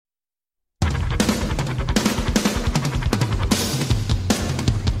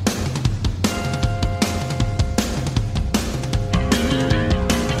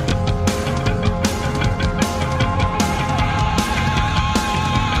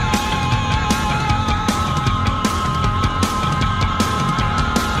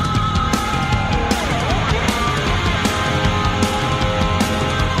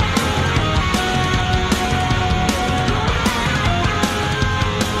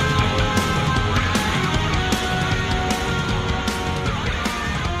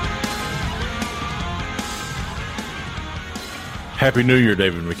Happy New Year,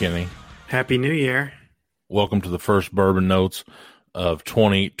 David McKinney. Happy New Year. Welcome to the first Bourbon Notes of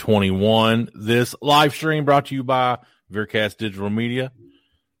 2021. This live stream brought to you by Veercast Digital Media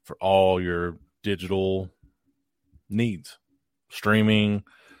for all your digital needs. Streaming,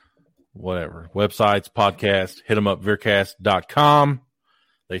 whatever. Websites, podcasts, hit them up, veercast.com.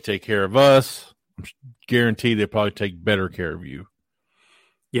 They take care of us. I'm guaranteed they'll probably take better care of you.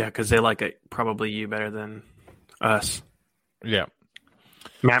 Yeah, because they like it, probably you better than us. Yeah.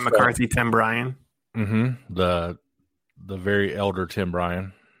 Matt McCarthy, Tim Bryan. Mm-hmm. The very elder Tim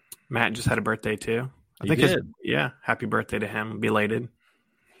Bryan. Matt just had a birthday too. He did. Happy birthday to him. Belated.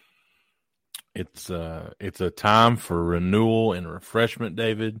 It's a time for renewal and refreshment,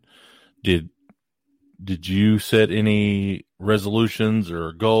 David. Did you set any resolutions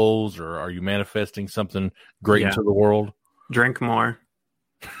or goals, or are you manifesting something great into the world? Drink more.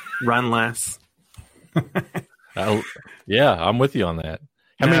 Run less. Yeah, I'm with you on that.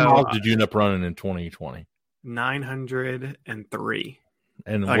 How many miles did you end up running in 2020? 903.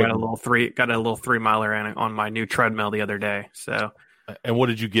 And I got a little 3-miler on my new treadmill the other day. So, and what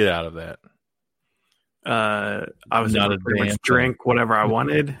did you get out of that? I was able to pretty much drink whatever I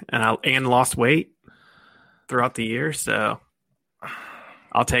wanted, and lost weight throughout the year. So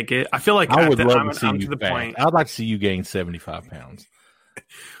I'll take it. I feel like I would love to see you to the point. I'd like to see you gain 75 pounds.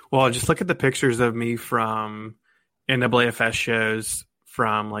 Well, just look at the pictures of me from NAAFS shows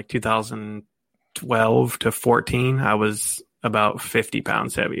from like 2012 to 14. I was about 50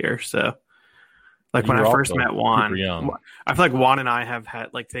 pounds heavier. So, like when I first met Juan, I feel like Juan and I have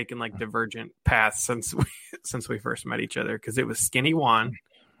had taken divergent paths since we first met each other, because it was skinny Juan,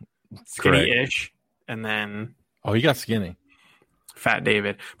 skinny-ish, and then he got skinny, fat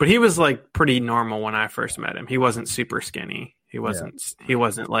David. But he was pretty normal when I first met him. He wasn't super skinny. He wasn't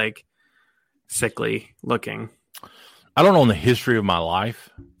sickly looking. I don't know in the history of my life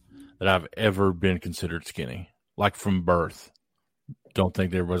that I've ever been considered skinny, from birth. Don't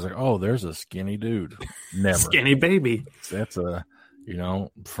think everybody's like, oh, there's a skinny dude. Never. Skinny baby. That's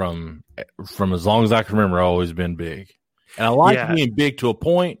from as long as I can remember, I've always been big. And I like being big to a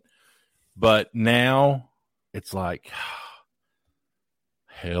point, but now it's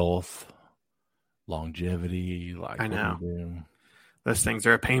health, longevity. I know. Those things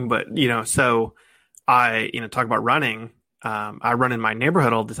are a pain, but so I talk about running. I run in my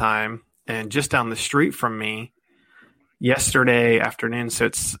neighborhood all the time, and just down the street from me yesterday afternoon. So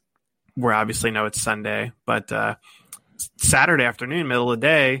we're obviously know it's Sunday, but Saturday afternoon, middle of the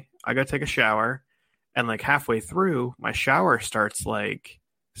day, I go take a shower, and halfway through, my shower starts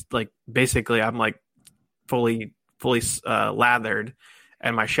basically I'm fully lathered,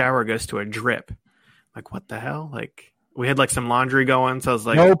 and my shower goes to a drip. What the hell? We had some laundry going, so I was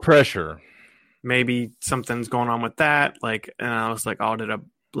no pressure. Maybe something's going on with that. And I was oh, did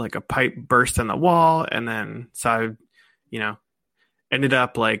a pipe burst in the wall? And then, so I, ended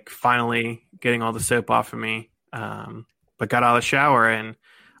up finally getting all the soap off of me. But got out of the shower, and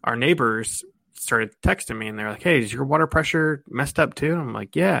our neighbors started texting me, and they're like, hey, is your water pressure messed up too? And I'm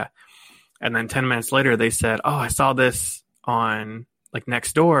like, yeah. And then 10 minutes later, they said, oh, I saw this on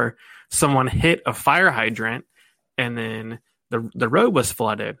next door. Someone hit a fire hydrant, and then the road was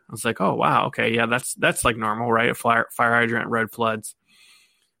flooded. I was like, oh, wow. Okay. Yeah, that's normal, right? A fire hydrant, road floods.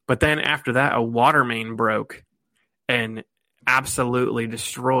 But then after that, a water main broke and absolutely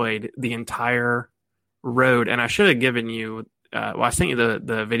destroyed the entire road. And I should have given you, I sent you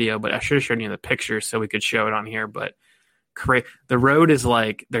the video, but I should have shown you the pictures so we could show it on here. But the road is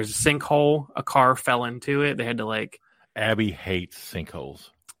there's a sinkhole. A car fell into it. They had to Abby hates sinkholes.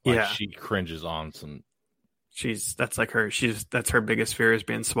 She cringes on some. That's her biggest fear, is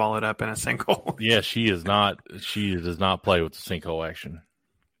being swallowed up in a sinkhole. Yeah, she does not play with the sinkhole action.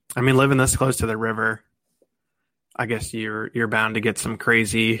 I mean, living this close to the river, I guess you're bound to get some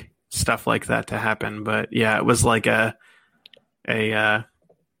crazy stuff like that to happen. But yeah, it was a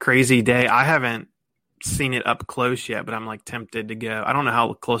crazy day. I haven't seen it up close yet, but I'm tempted to go. I don't know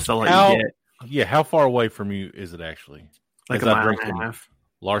how close I'll let you get. Yeah, how far away from you is it actually? A mile and a half.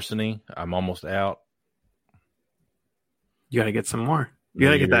 Larceny, I'm almost out. You got to get some more. You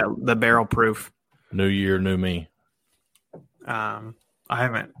got to get the barrel proof. New year, new me. I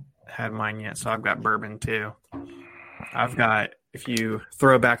haven't had mine yet, so I've got bourbon too. I've got, if you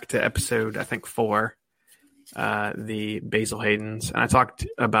throw back to episode, I think 4, the Basil Hayden's, and I got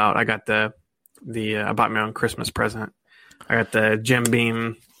I bought my own Christmas present. I got the Jim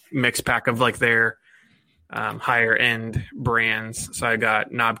Beam mix pack of their higher end brands. So I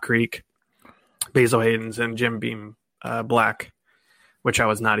got Knob Creek, Basil Hayden's, and Jim Beam Black, which I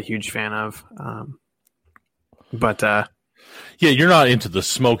was not a huge fan of. But Yeah, you're not into the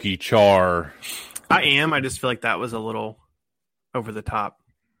smoky char. I am. I just feel like that was a little over the top.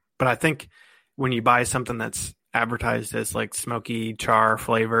 But I think when you buy something that's advertised as like smoky char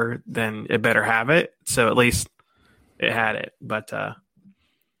flavor, then it better have it. So at least it had it. But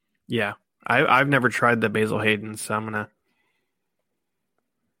yeah, I've never tried the Basil Hayden, so I'm gonna.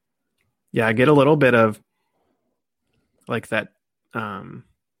 Yeah, I get a little bit of like that,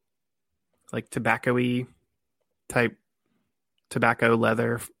 like tobacco-y type tobacco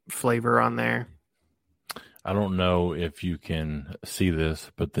leather flavor on there. I don't know if you can see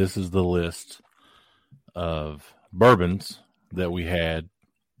this, but this is the list of bourbons that we had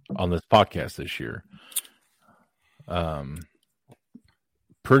on this podcast this year.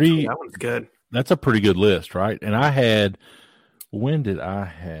 Pretty. That one's good. That's a pretty good list, right? And I had. When did I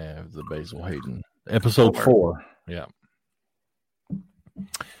have the Basil Hayden? Episode 4. Yeah.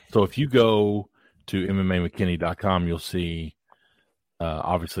 So if you go to MMAMcKinney.com, you'll see.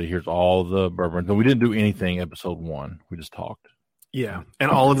 Obviously, here's all the bourbons. And we didn't do anything episode 1. We just talked. Yeah. And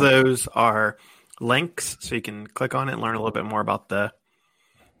all of those are links, so you can click on it and learn a little bit more about the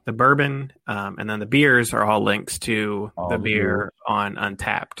bourbon. And then the beers are all links to the beer on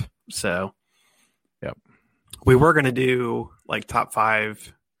Untapped. So, yep. We were going to do like top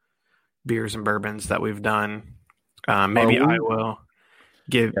 5 beers and bourbons that we've done. Maybe I will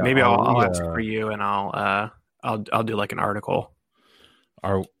give. Yeah, maybe I'll ask for you, and I'll do like an article.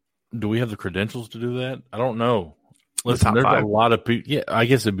 Do we have the credentials to do that? I don't know. Listen, there's a lot of people. Yeah, I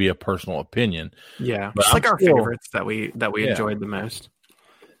guess it'd be a personal opinion. Yeah, but just like our favorites that we enjoyed the most.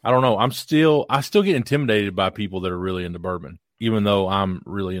 I don't know. I still get intimidated by people that are really into bourbon, even though I'm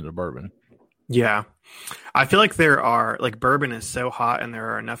really into bourbon. Yeah, I feel like there are like bourbon is so hot, and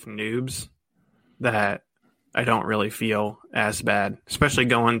there are enough noobs that I don't really feel as bad, especially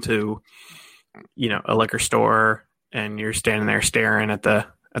going to, a liquor store and you're standing there staring at the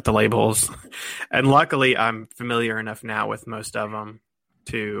labels. And luckily I'm familiar enough now with most of them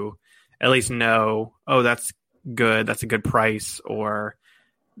to at least know, oh, that's good. That's a good price. Or,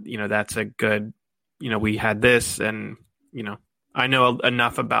 that's a good, we had this, and, I know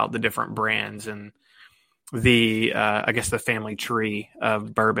enough about the different brands and the, I guess the family tree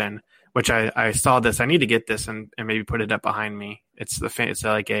of bourbon, which I saw this. I need to get this and maybe put it up behind me. It's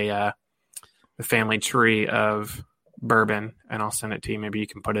like the family tree of bourbon, and I'll send it to you. Maybe you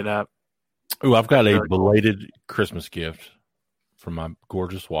can put it up. Oh, I've got a belated Christmas gift from my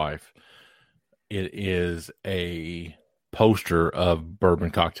gorgeous wife. It is a poster of bourbon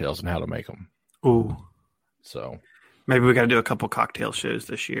cocktails and how to make them. Ooh. So maybe we got to do a couple cocktail shows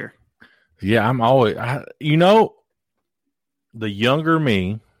this year. Yeah, I'm always, the younger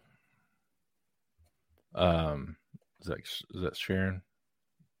me, is that Sharon?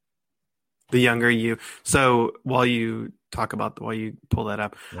 The younger you. So while you pull that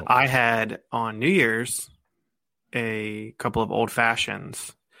up, yeah. I had on New Year's a couple of old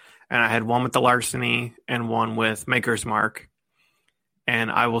fashions, and I had one with the Larceny and one with Maker's Mark. And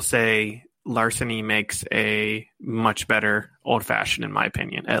I will say Larceny makes a much better old fashioned, in my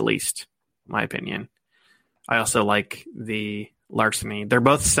opinion, at least my opinion. I also like the Larceny. They're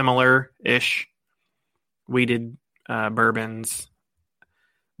both similar-ish weeded bourbons,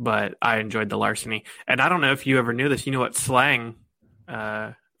 but I enjoyed the Larceny. And I don't know if you ever knew this. You know what slang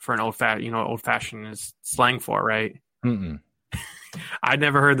for an old fashioned is slang for, right? Mm-mm. I'd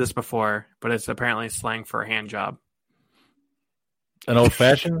never heard this before, but it's apparently slang for a hand job. An old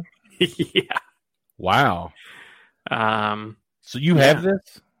fashioned? Yeah. Wow. So you have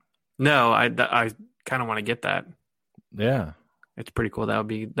this? No, I kind of want to get that. Yeah. It's pretty cool. That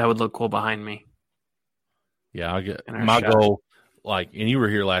would look cool behind me. Yeah, I get my goal. And you were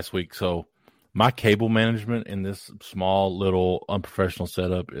here last week, so my cable management in this small little unprofessional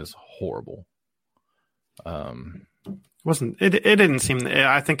setup is horrible. It didn't seem.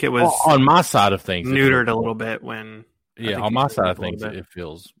 I think it was on my side of things neutered a little bit when. Yeah, on my side of things, it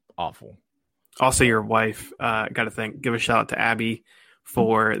feels awful. Also, your wife, got to give a shout out to Abby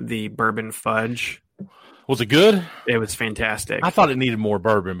for the bourbon fudge. Was it good? It was fantastic. I thought it needed more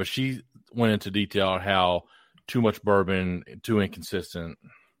bourbon, but she went into detail on how too much bourbon, too inconsistent.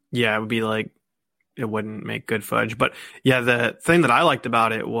 Yeah, it would be like it wouldn't make good fudge. But yeah, the thing that I liked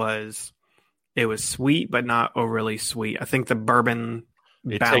about it was sweet, but not overly sweet. I think the bourbon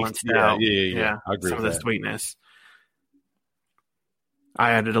balanced out. Yeah. I agree some with of the sweetness.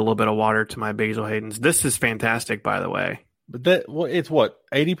 I added a little bit of water to my Basil Hayden's. This is fantastic, by the way. But it's what,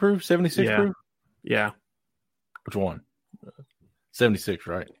 80 proof, 76 proof? Yeah. Which one? 76,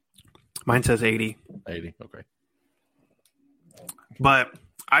 right? Mine says 80. 80, okay. But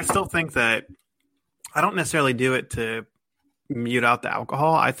I still think that I don't necessarily do it to mute out the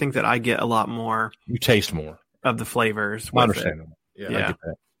alcohol, I think that I get a lot more. You taste more of the flavors. I understand. Yeah, I get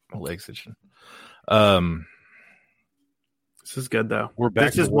that. My leg's itching. This is good though.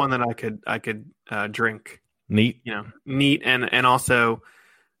 This is one that I could drink. Neat. Neat and also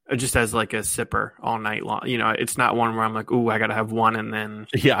just as like a sipper all night long. It's not one where I'm like, ooh, I got to have one and then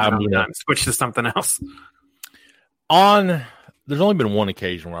I'm done. Switch to something else. There's only been one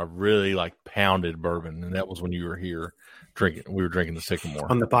occasion where I've really like pounded bourbon, and that was when you were here drinking. We were drinking the Sycamore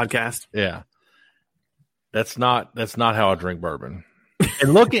on the podcast. Yeah, that's not how I drink bourbon.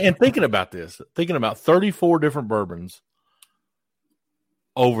 And thinking about 34 different bourbons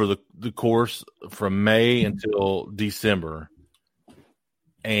over the course from May until December.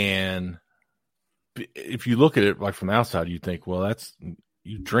 And if you look at it like from the outside, you think, well,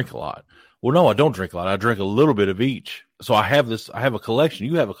 you drink a lot. Well, no, I don't drink a lot. I drink a little bit of each. So I have a collection.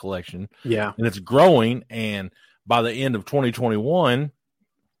 You have a collection. Yeah. And it's growing. And by the end of 2021,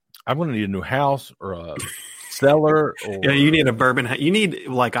 I'm going to need a new house or a cellar. Yeah, you need a bourbon. You need,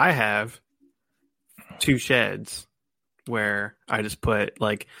 like I have, 2 sheds where I just put,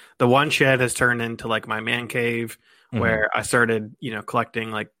 like, the one shed has turned into like my man cave where I started,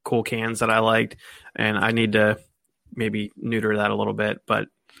 collecting like cool cans that I liked, and I need to maybe neuter that a little bit, but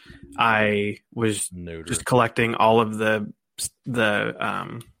I was just collecting all of the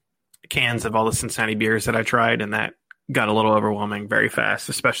cans of all the Cincinnati beers that I tried, and that got a little overwhelming very fast,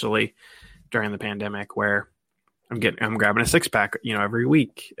 especially during the pandemic where I'm grabbing a 6-pack, every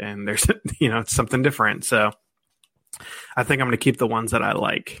week, and there's, it's something different. So I think I'm going to keep the ones that I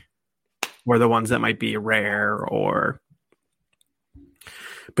like, or the ones that might be rare,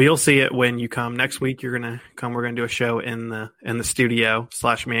 but you'll see it when you come next week. You're going to come. We're going to do a show in the studio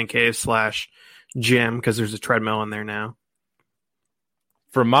 / man cave / gym, because there's a treadmill in there now.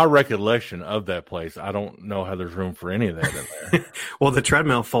 From my recollection of that place, I don't know how there's room for any of that in there. Well, the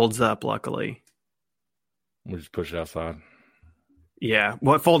treadmill folds up, luckily. We just push it outside. Yeah.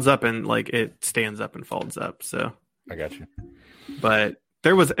 Well, it folds up and like it stands up and folds up. So I got you. But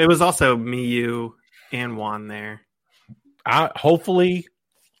it was also me, you, and Juan there. Hopefully,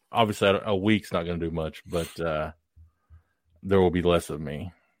 obviously a week's not going to do much, but there will be less of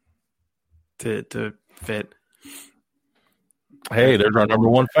me to fit. Hey, there's our number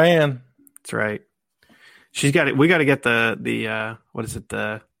one fan. That's right. She's got it. We got to get the what is it,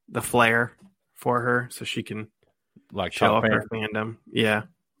 the flare for her so she can like show off her fandom. Yeah.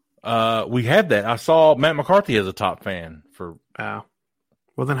 We had that. I saw Matt McCarthy as a top fan for. Oh.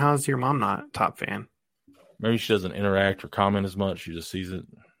 Well, then how's your mom not a top fan? Maybe she doesn't interact or comment as much. She just sees it.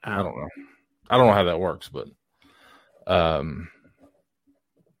 I don't know. I don't know how that works, but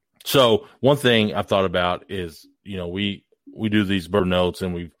so one thing I've thought about is, we do these bourbon notes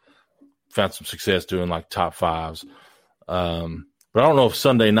and we've found some success doing like top 5s. But I don't know if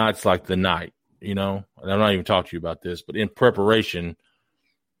Sunday night's like the night, and I'm not even talking to you about this, but in preparation,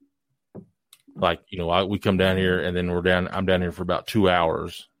 like, we come down here and then I'm down here for about 2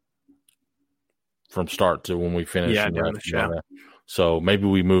 hours from start to when we finish. Yeah, doing the show. So maybe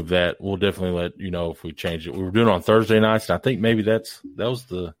we move that. We'll definitely let you know if we change it. We were doing it on Thursday nights, and I think maybe we did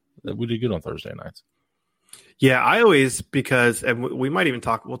good on Thursday nights. Yeah, I always, because, and we might even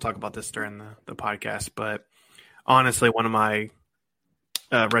we'll talk about this during the podcast, but honestly, one of my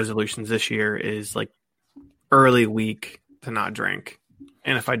resolutions this year is like early week to not drink.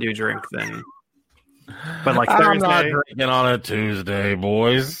 And if I do drink, then, but like Thursday. I'm not drinking on a Tuesday,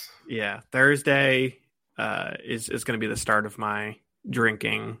 boys. Yeah, Thursday is going to be the start of my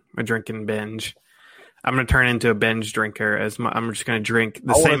drinking binge. I'm going to turn into a binge drinker. I'm just going to drink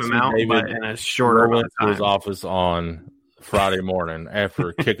the same amount, but in a shorter amount of time. To his office on Friday morning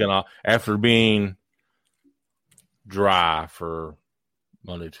after kicking off, after being dry for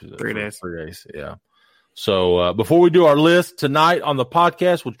Monday, Tuesday, 3 days. 3 days, yeah. So before we do our list tonight on the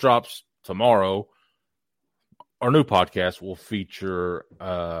podcast, which drops tomorrow, our new podcast will feature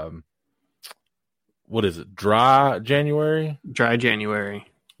what is it? Dry January,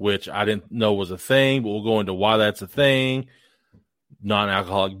 which I didn't know was a thing, but we'll go into why that's a thing.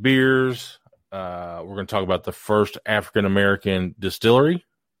 Non-alcoholic beers. We're going to talk about the first African American distillery, which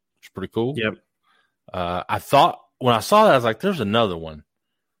is pretty cool. Yep. I thought when I saw that, I was like, "There's another one."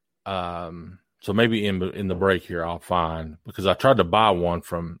 So maybe in the break here, I'll find, because I tried to buy one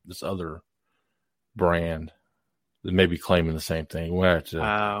from this other brand that may be claiming the same thing. We'll have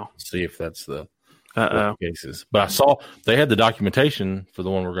to see if that's the cases. But I saw they had the documentation for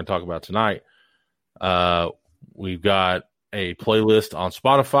the one we're going to talk about tonight. We've got a playlist on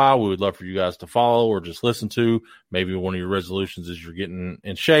Spotify. We would love for you guys to follow or just listen to. Maybe one of your resolutions is you're getting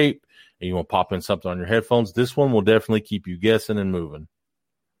in shape and you want to pop in something on your headphones, this one will definitely keep you guessing and moving.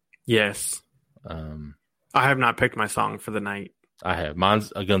 Yes. I have not picked my song for the night. I have.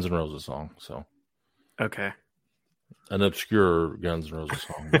 Mine's a Guns N' Roses song. So okay, an obscure Guns N' Roses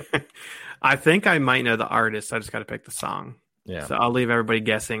song. I think I might know the artist. I just got to pick the song. Yeah. So I'll leave everybody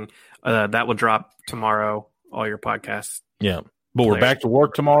guessing. That will drop tomorrow. All your podcasts. Yeah. But we're back to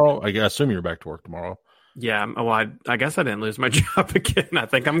work tomorrow. I assume you're back to work tomorrow. Yeah. Well, I guess I didn't lose my job again. I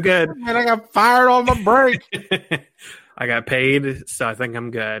think I'm good. Man, I got fired on my break. I got paid, so I think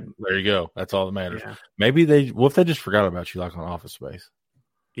I'm good. There you go. That's all that matters. Yeah. Maybe what if they just forgot about you, like on Office Space?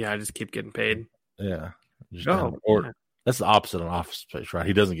 Yeah, I just keep getting paid. Yeah. Yeah. That's the opposite of Office Space, right?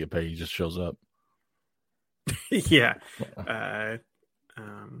 He doesn't get paid. He just shows up. Yeah. The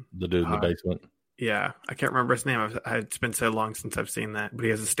dude in the basement. Yeah. I can't remember his name. It's been so long since I've seen that, but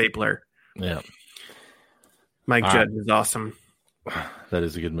he has a stapler. Yeah. Mike Judge is awesome. That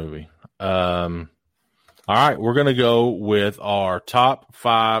is a good movie. All right, we're going to go with our top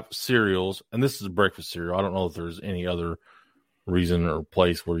 5 cereals, and this is a breakfast cereal. I don't know if there's any other reason or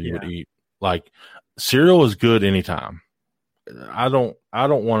place where you would eat. Like, cereal is good anytime. I don't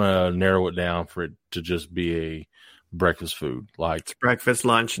want to narrow it down for it to just be a breakfast food. Like it's breakfast,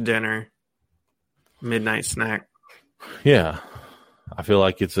 lunch, dinner, midnight snack. Yeah, I feel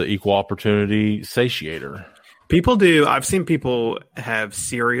like it's an equal opportunity satiator. People do. I've seen people have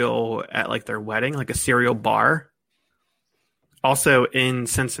cereal at like their wedding, like a cereal bar. Also in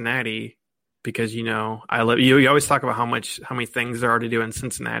Cincinnati, because I live. You always talk about how many things there are to do in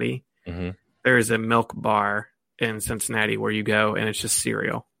Cincinnati. Mm-hmm. There is a milk bar in Cincinnati where you go and it's just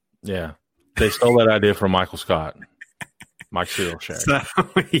cereal. Yeah, they stole that idea from Michael Scott, Mike's Cereal Shack. So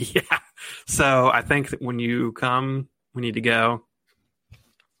yeah, so I think that when you come, we need to go.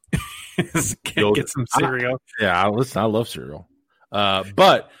 Get some cereal. I love cereal.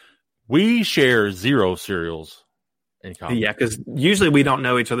 But we share 0 cereals in common. Yeah, because usually we don't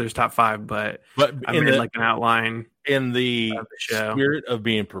know each other's top 5, but I made like an outline. In the spirit of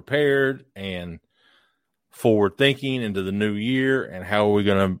being prepared and forward thinking into the new year and how are we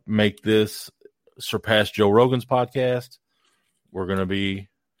going to make this surpass Joe Rogan's podcast, we're going to be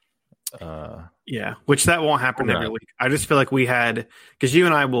which that won't happen every week. I just feel like we had, because you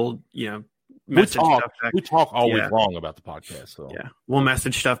and I will message stuff back. We talk all week long about the podcast, so we'll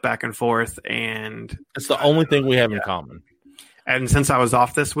message stuff back and forth, and it's the only thing we have in common. And since I was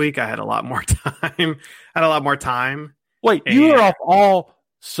off this week, I had a lot more time. Wait, you were off all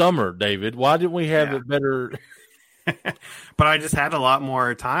summer, David. Why didn't we have it better? But I just had a lot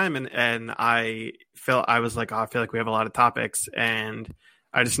more time, and I was like, I feel like we have a lot of topics, and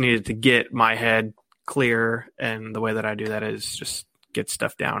I just needed to get my head clear, and the way that I do that is just get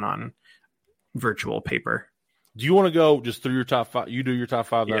stuff down on virtual paper. Do you want to go just through your top 5? You do your top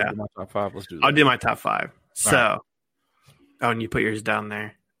 5, I'll do my top 5. Let's do that. I'll do my top 5. So, and you put yours down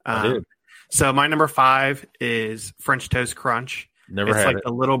there. I did. So my number 5 is French Toast Crunch. Never had it. It's like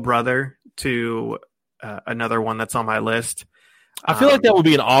the little brother to another one that's on my list. I feel like that would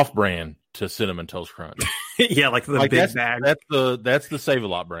be an off-brand to Cinnamon Toast Crunch. Yeah, like the big bag. That's the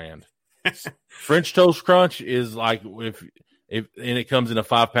Save-A-Lot brand. French Toast Crunch is like if and it comes in a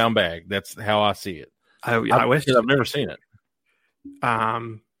 5-pound bag. That's how I see it. I wish I've never seen it.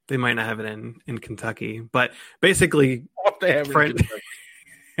 They might not have it in Kentucky, but basically,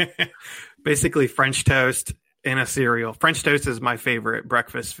 basically French toast in a cereal. French toast is my favorite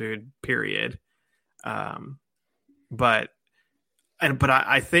breakfast food. Period. But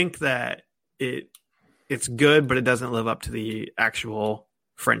I think that it's good, but it doesn't live up to the actual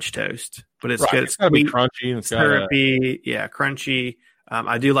French toast. But it's good. It's gotta be crunchy and syrupy. Yeah, crunchy.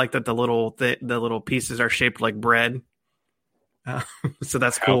 I do like that the little pieces are shaped like bread. So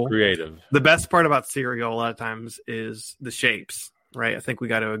that's cool. Creative. The best part about cereal a lot of times is the shapes, right? I think we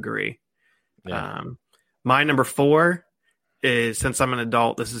got to agree. Yeah. My number 4 is, since I'm an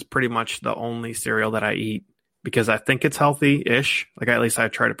adult, this is pretty much the only cereal that I eat because I think it's healthy-ish. Like at least I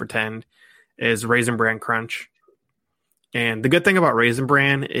try to pretend, is Raisin Bran Crunch. And the good thing about Raisin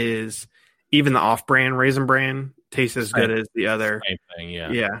Bran is even the off-brand Raisin Bran tastes as good as the other. Same thing,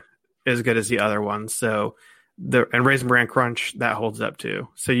 yeah. Yeah, as good as the other one. So and Raisin Bran Crunch, that holds up too.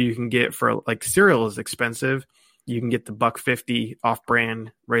 So you can get, for like, cereal is expensive. You can get the $1.50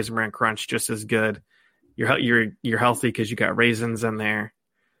 off-brand Raisin Bran Crunch just as good. You're healthy because you got raisins in there.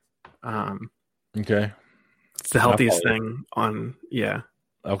 Okay, it's the healthiest thing on. Yeah.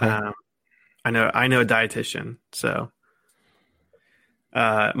 Okay. I know a dietitian. So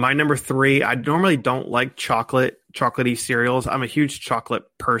my number 3. I normally don't like chocolatey cereals. I'm a huge chocolate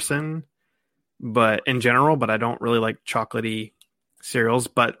person, but in general, I don't really like chocolatey cereals.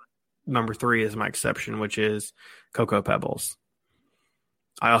 But number 3 is my exception, which is Cocoa Pebbles.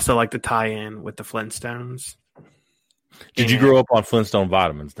 I also like to tie in with the Flintstones. Did you grow up on Flintstone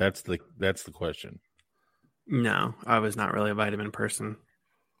vitamins? That's the question. No, I was not really a vitamin person.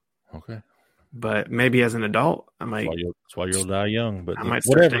 Okay. But maybe as an adult, I might. That's why you'll die young. But I might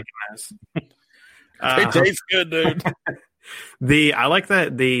start taking this. It tastes good, dude. I like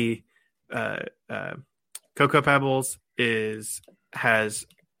that the Cocoa Pebbles has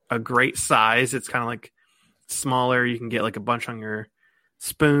a great size. It's kind of like smaller. You can get like a bunch on your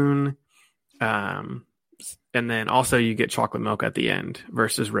spoon. And then also you get chocolate milk at the end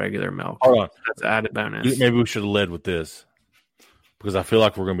versus regular milk. Hold on. That's added bonus. Maybe we should have led with this because I feel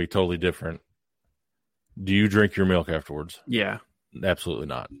like we're going to be totally different. Do you drink your milk afterwards? Yeah. Absolutely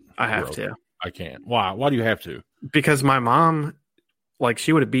not. I have to. I can't. Why? Why do you have to? Because my mom, like,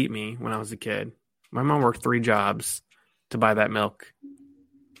 she would have beat me when I was a kid. My mom worked 3 jobs to buy that milk.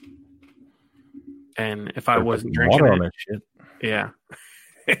 And if I wasn't drinking water on that shit. Yeah.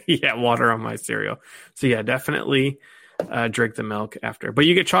 Yeah, water on my cereal. So yeah, definitely drink the milk after. But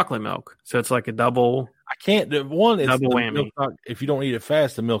you get chocolate milk, so it's like a double. I can't. One, it's double whammy. If you don't eat it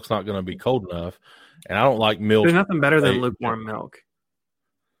fast, the milk's not going to be cold enough. And I don't like milk. There's nothing better than lukewarm milk.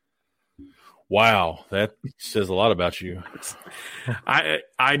 Wow, that says a lot about you.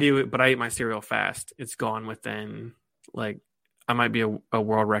 I do it, but I eat my cereal fast. It's gone within like I might be a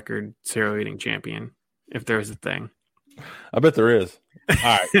world record cereal eating champion if there's a thing. I bet there is. All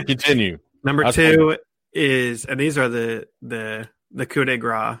right, continue. Number 2 is, and these are the coup de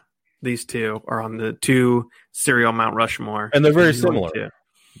grace. These 2 are on the 2 cereal Mount Rushmore, and they're very similar.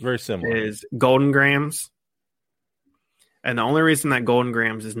 Very similar. Is Golden Grams, and the only reason that Golden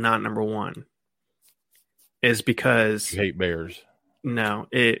Grams is not number 1 is because you hate bears. No,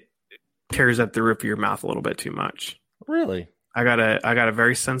 it tears up the roof of your mouth a little bit too much. Really? I got a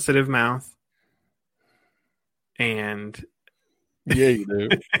very sensitive mouth, and yeah, you do.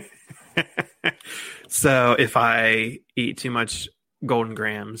 So if I eat too much Golden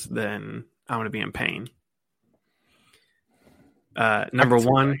Grams, then I'm going to be in pain. Number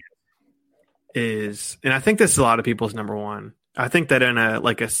 1 is, and I think this is a lot of people's number 1. I think that in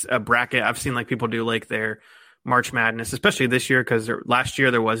a bracket, I've seen like people do like their March Madness, especially this year because last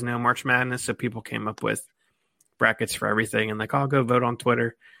year there was no March Madness, so people came up with brackets for everything, and like I'll go vote on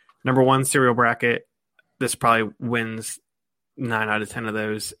Twitter. Number 1 cereal bracket, this probably wins 9 out of 10 of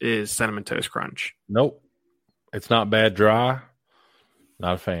those, is Cinnamon Toast Crunch. Nope, it's not bad. Dry,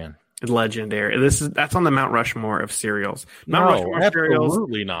 not a fan. Legendary. That's on the Mount Rushmore of cereals. Mount Rushmore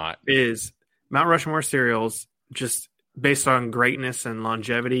absolutely cereals not. Is Mount Rushmore cereals just based on greatness and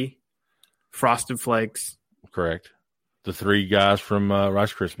longevity? Frosted Flakes, correct. The 3 guys from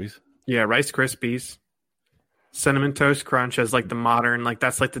Rice Krispies. Yeah, Rice Krispies. Cinnamon Toast Crunch as like the modern, like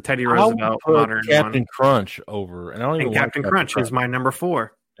that's like the Teddy Roosevelt modern Captain one. Crunch over, and I don't even Captain Crunch is my number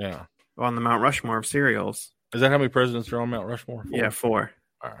 4. Yeah, on the Mount Rushmore of cereals. Is that how many presidents are on Mount Rushmore? 4? Yeah, 4.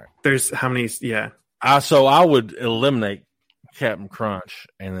 All right. There's how many? Yeah. So I would eliminate Captain Crunch,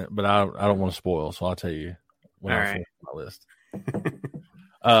 but I don't want to spoil, so I'll tell you when I finish my list.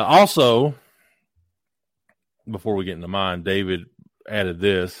 Also, before we get into mine, David added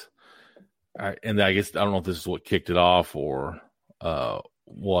this, and I guess I don't know if this is what kicked it off or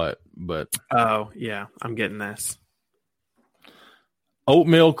what, but oh yeah, I'm getting this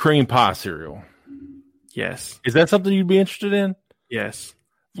oatmeal cream pie cereal. Yes, is that something you'd be interested in? Yes,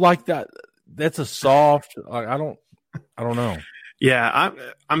 like that. That's a soft. I don't know. Yeah,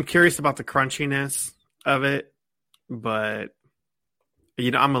 I'm curious about the crunchiness of it, but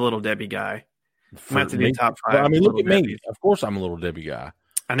I'm a Little Debbie guy. I have to do top 5. Well, I mean, look at me. Of course, I'm a Little Debbie guy.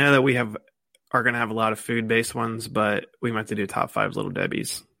 I know that we are going to have a lot of food-based ones, but we might have to do top 5 Little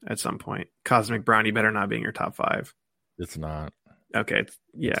Debbies at some point. Cosmic Brownie better not be in your top 5. It's not. Okay,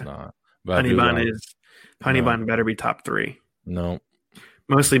 yeah. It's not. But Honey Bun better be top 3. No.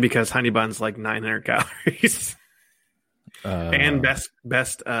 Mostly because Honey Bun's like 900 calories. And best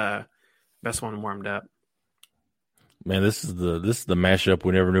one warmed up. Man, this is the mashup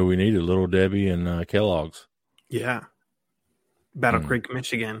we never knew we needed. Little Debbie and Kellogg's. Yeah. Battle Creek,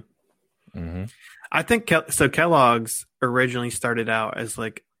 Michigan. Mm-hmm. I think Kellogg's originally started out as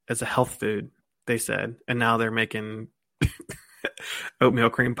a health food, they said, and now they're making oatmeal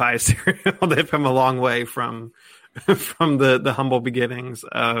cream pie cereal. They've come a long way from the humble beginnings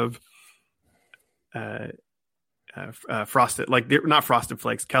of Frosted, not Frosted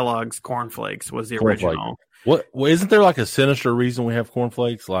Flakes. Kellogg's Corn Flakes was the original. What isn't there like a sinister reason we have Corn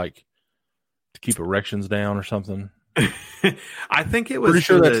Flakes, like to keep erections down or something? I think it was pretty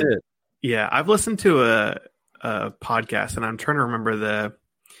sure that's it. Yeah, I've listened to a podcast, and I'm trying to remember the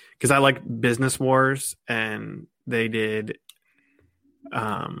because I like Business Wars, and they did.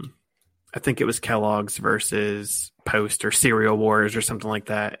 I think it was Kellogg's versus Post or Cereal Wars or something like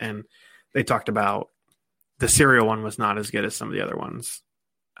that, and they talked about the cereal one was not as good as some of the other ones.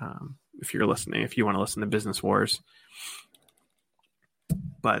 If you want to listen to Business Wars,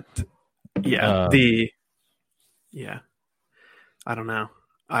 but yeah, I don't know.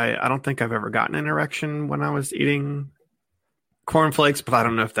 I don't think I've ever gotten an erection when I was eating cornflakes, but I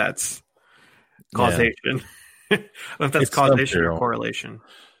don't know if that's causation. Yeah. I don't know if that's causation or correlation.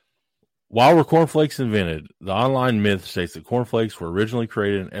 While were cornflakes invented, the online myth states that cornflakes were originally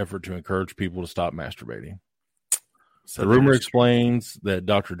created in an effort to encourage people to stop masturbating. So the rumor explains that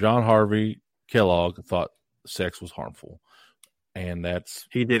Dr. John Harvey Kellogg thought sex was harmful. And that's...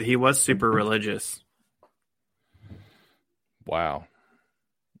 He did. He was super religious. Wow.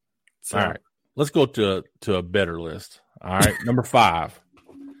 So, all right. Let's go to a better list. All right. Number 5.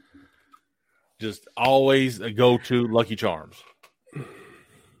 Just always a go-to Lucky Charms.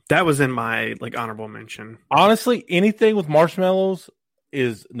 That was in my honorable mention. Honestly, anything with marshmallows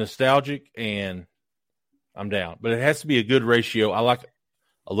is nostalgic and I'm down. But it has to be a good ratio. I like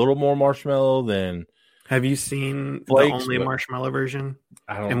a little more marshmallow than... Have you seen Flakes, the only marshmallow version?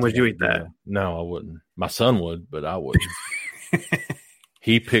 I don't. And would you eat that? No, I wouldn't. My son would, but I wouldn't.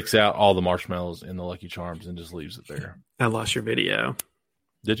 He picks out all the marshmallows in the Lucky Charms and just leaves it there. I lost your video.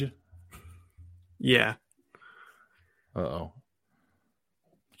 Did you? Yeah. Uh-oh.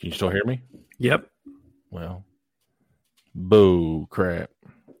 Can you still hear me? Yep. Well, boo crap.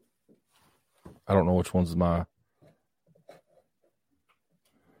 I don't know which one's my...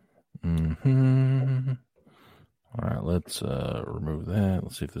 Mm-hmm. All right, let's remove that.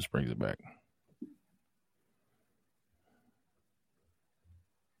 Let's see if this brings it back.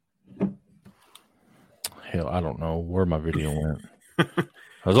 Hell, I don't know where my video went.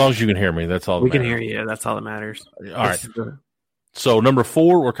 As long as you can hear me, that's all that we matters. Can hear you. That's all that matters. All right. So number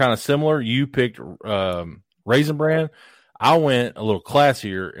 4, we're kind of similar. You picked Raisin Bran. I went a little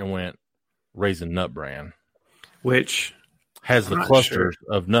classier and went Raisin Nut Bran, which has the clusters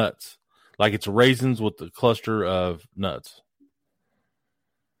of nuts. Like it's raisins with the cluster of nuts.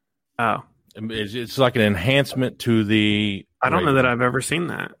 Oh. It's like an enhancement to the... I don't know that I've ever seen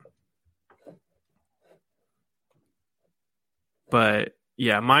that. But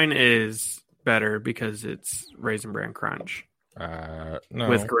yeah, mine is better because it's Raisin Bran Crunch. No.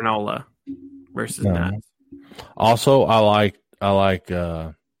 With granola versus nuts. Also, I like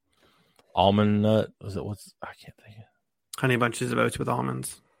almond nut. I can't think of it. Honey Bunches of Oats with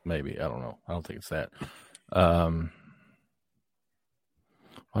almonds. Maybe. I don't know. I don't think it's that. Why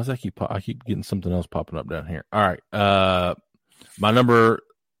does I keep getting something else popping up down here? All right. My number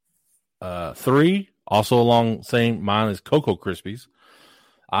 3, also along same, mine is Cocoa Krispies.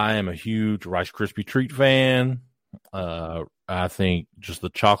 I am a huge Rice Krispie treat fan. I think just the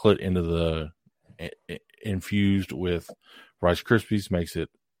chocolate into the infused with Rice Krispies makes it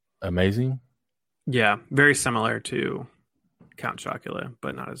amazing. Yeah, very similar to Count Chocula,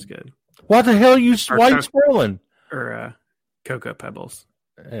 but not as good. What the hell are you spoiling? Or Cocoa Pebbles.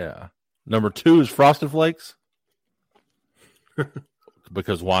 Yeah. Number 2 is Frosted Flakes.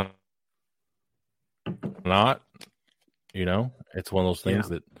 Because why not? You know, it's one of those things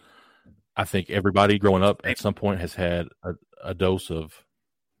that I think everybody growing up at some point has had a dose of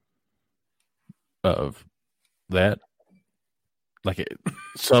that. Like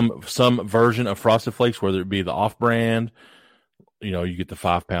some version of Frosted Flakes, whether it be the off-brand, you know, you get the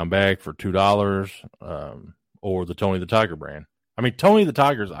 5-pound bag for $2, or the Tony the Tiger brand. I mean, Tony the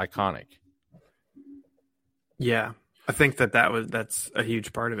Tiger is iconic. Yeah, I think that's a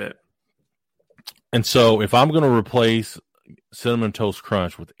huge part of it. And so, if I'm going to replace Cinnamon Toast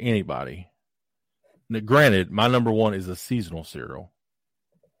Crunch with anybody, now, granted, my number 1 is a seasonal cereal,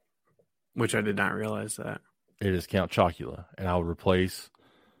 which I did not realize that. It is Count Chocula, and I would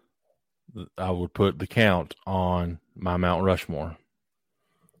put the Count on my Mount Rushmore.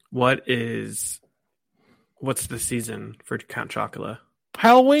 What's the season for Count Chocula?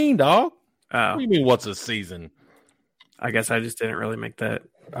 Halloween, dog. Oh. What do you mean, what's a season? I guess I just didn't really make that.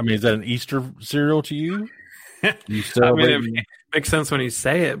 I mean, is that an Easter cereal to you? You I mean, it makes sense when you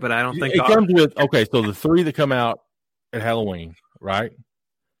say it, but I don't think it comes with. Okay, so the 3 that come out at Halloween, right?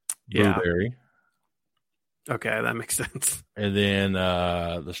 Yeah. Blueberry. Okay, that makes sense. And then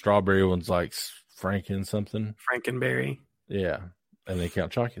the strawberry one's like Frankenberry. Yeah, and they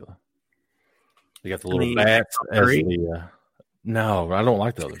Count Chocula. They got the little bats as the. No, I don't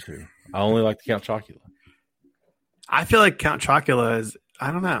like the other 2. I only like the Count Chocula. I feel like Count Chocula is.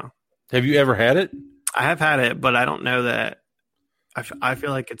 I don't know. Have you ever had it? I have had it, but I don't know that I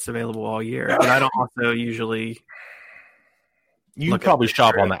feel like it's available all year, but I don't also usually. You probably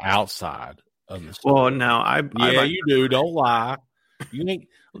shop on the outside of the store. Well, no, I you do. Don't lie.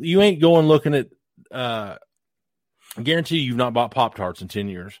 You ain't going looking at. I guarantee you've not bought Pop-Tarts in 10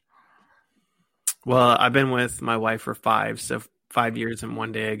 years. Well, I've been with my wife for 5, so 5 years and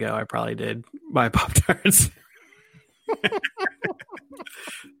 1 day ago, I probably did buy Pop-Tarts.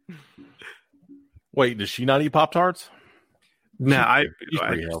 Wait, does she not eat Pop-Tarts? No, she's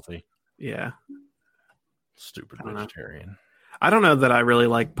pretty healthy. Yeah. Stupid vegetarian. I don't know that I really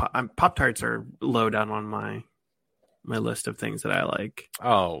like Pop-Tarts are low down on my list of things that I like.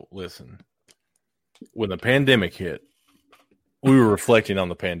 Oh, listen. When the pandemic hit, we were reflecting on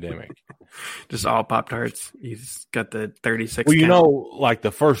the pandemic. Just all Pop-Tarts. You just got the 36. Well, you know, like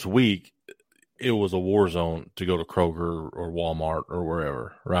the first week, it was a war zone to go to Kroger or Walmart or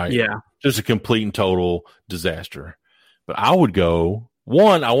wherever, right? Yeah. Just a complete and total disaster. But I would go, I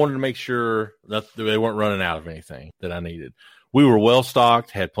wanted to make sure that they weren't running out of anything that I needed. We were well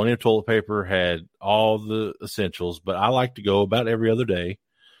stocked, had plenty of toilet paper, had all the essentials, but I like to go about every other day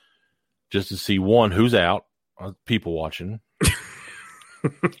just to see, one, who's out, people watching.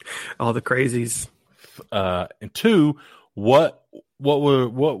 All the crazies. And two, what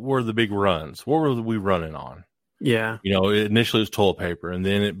were the big runs? What were we running on? Yeah. You know, initially it was toilet paper, and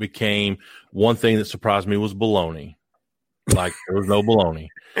then it became one thing that surprised me was bologna. Like there was no bologna.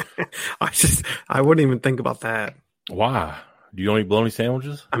 I wouldn't even think about that. Why? Do you don't eat bologna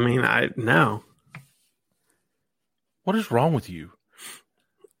sandwiches? I mean, no. What is wrong with you?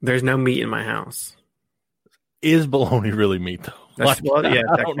 There's no meat in my house. Is bologna really meat though? I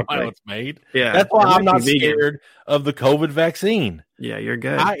don't know how it's made. Yeah, that's why I'm not scared of the COVID vaccine. Yeah, you're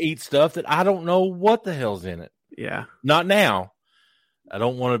good. I eat stuff that I don't know what the hell's in it. Yeah, not now. I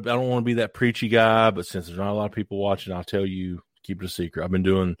don't want to be that preachy guy, but since there's not a lot of people watching, I'll tell you, keep it a secret. I've been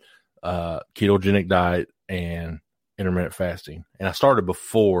doing ketogenic diet and intermittent fasting, and I started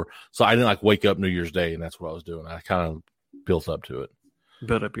before, so I didn't like wake up New Year's Day, and that's what I was doing. I kind of built up to it.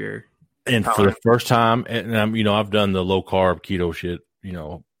 Build up your and power. For the first time, and I've done the low carb keto shit,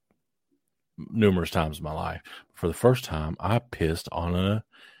 numerous times in my life. For the first time, I pissed on a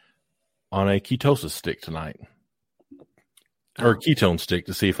ketosis stick tonight. Or a ketone stick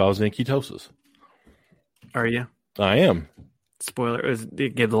to see if I was in ketosis. Are you? I am. Spoiler,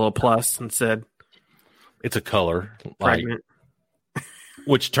 it gave the little plus and said it's a color,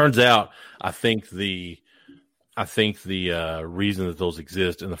 which turns out I think the reason that those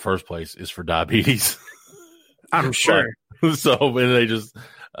exist in the first place is for diabetes. I'm sure. So and they just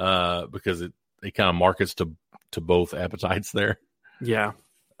because it kind of markets to both appetites there. Yeah.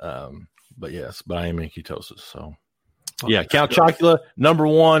 But I am in ketosis, so. Yeah, Count Chocula, number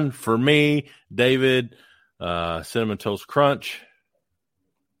 1 for me. David, Cinnamon Toast Crunch.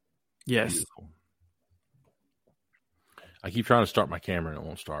 Yes. Beautiful. I keep trying to start my camera and it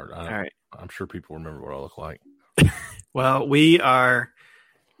won't start. All right. I'm sure people remember what I look like. Well, we are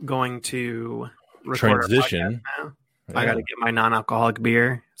going to transition. Now. Yeah. I got to get my non-alcoholic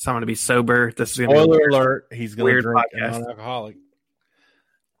beer, so I'm going to be sober. This is going to be alert. He's going to drink podcast. A non-alcoholic.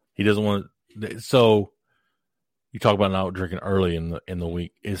 He doesn't want to. So. You talk about not drinking early in the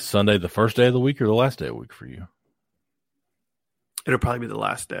week. Is Sunday the first day of the week or the last day of the week for you? It'll probably be the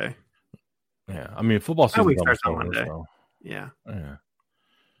last day. Yeah, I mean football season starts on Monday. So. Yeah.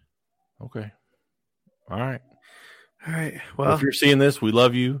 Okay. All right. Well, if you're seeing this, we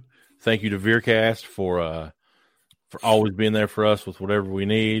love you. Thank you to Veercast for always being there for us with whatever we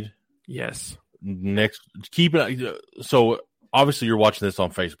need. Yes. Keep it. So obviously you're watching this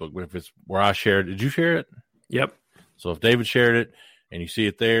on Facebook, but if it's where I shared, did you share it? Yep. So if David shared it and you see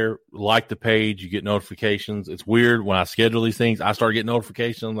it there, like the page, you get notifications. It's weird when I schedule these things, I start getting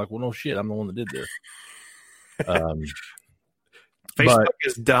notifications. I'm like, well, no shit, I'm the one that did this. Facebook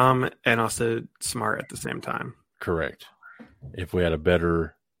is dumb and also smart at the same time. Correct. If we had a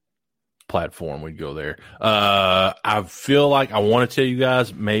better platform, we'd go there. I feel like I want to tell you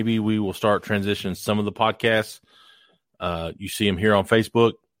guys, maybe we will start transitioning some of the podcasts. You see them here on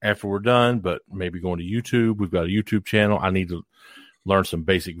Facebook after we're done, but maybe going to YouTube. We've got a YouTube channel. I need to learn some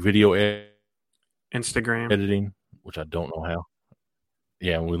basic video Instagram editing, which I don't know how.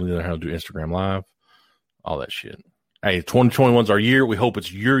 Yeah, we learn how to do Instagram Live, all that shit. Hey, 2021 is our year. We hope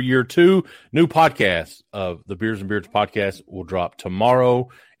it's your year too. New podcast of the Beers and Beards podcast will drop tomorrow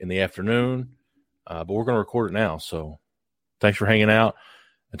in the afternoon, but we're going to record it now. So thanks for hanging out.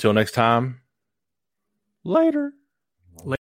 Until next time, later.